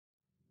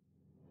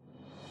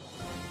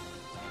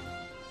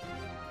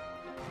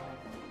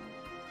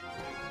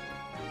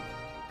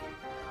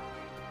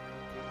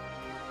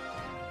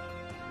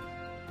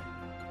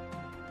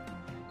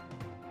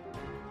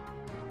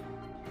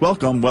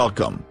Welcome,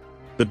 welcome.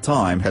 The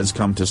time has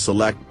come to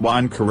select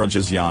one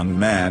courageous young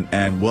man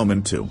and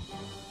woman to.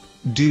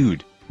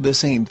 Dude,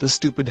 this ain't the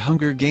stupid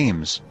Hunger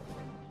Games.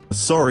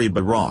 Sorry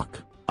Barack,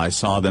 I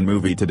saw the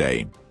movie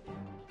today.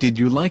 Did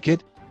you like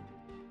it?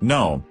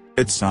 No,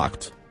 it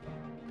sucked.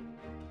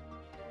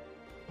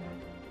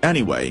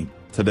 Anyway,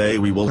 today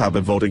we will have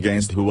a vote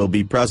against who will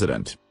be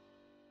president.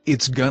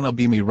 It's gonna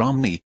be me,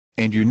 Romney,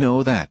 and you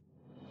know that.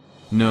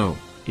 No,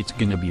 it's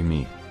gonna be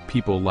me,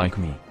 people like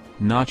me,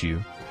 not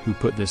you, who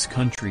put this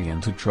country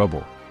into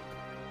trouble.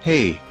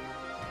 Hey.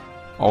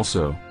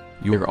 Also,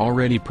 you're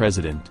already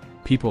president,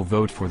 people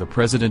vote for the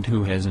president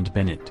who hasn't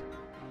been it.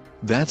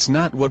 That's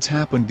not what's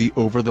happened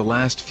over the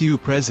last few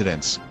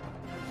presidents.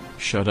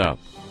 Shut up.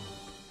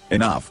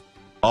 Enough.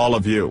 All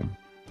of you.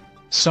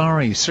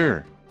 Sorry,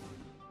 sir.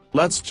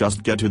 Let's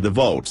just get to the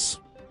votes.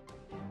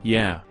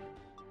 Yeah.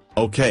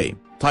 Okay,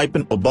 type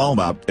in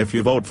Obama if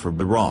you vote for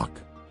Barack.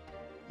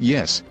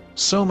 Yes,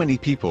 so many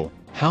people.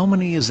 How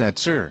many is that,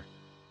 sir?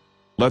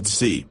 Let's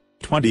see,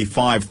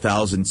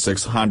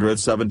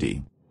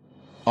 25,670.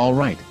 All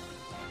right.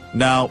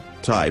 Now,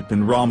 type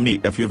in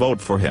Romney if you vote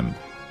for him.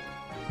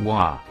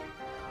 Wah.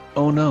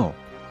 Oh no.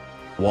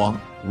 Wah,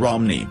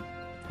 Romney.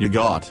 You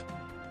got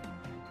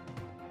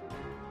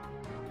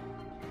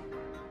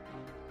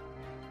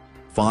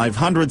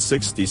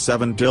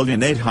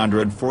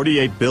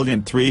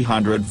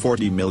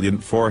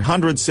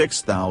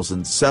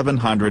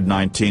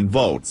 567,848,340,406,719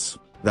 votes.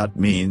 That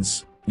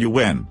means, you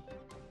win.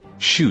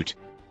 Shoot.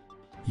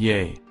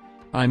 Yay.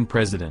 I'm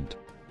president.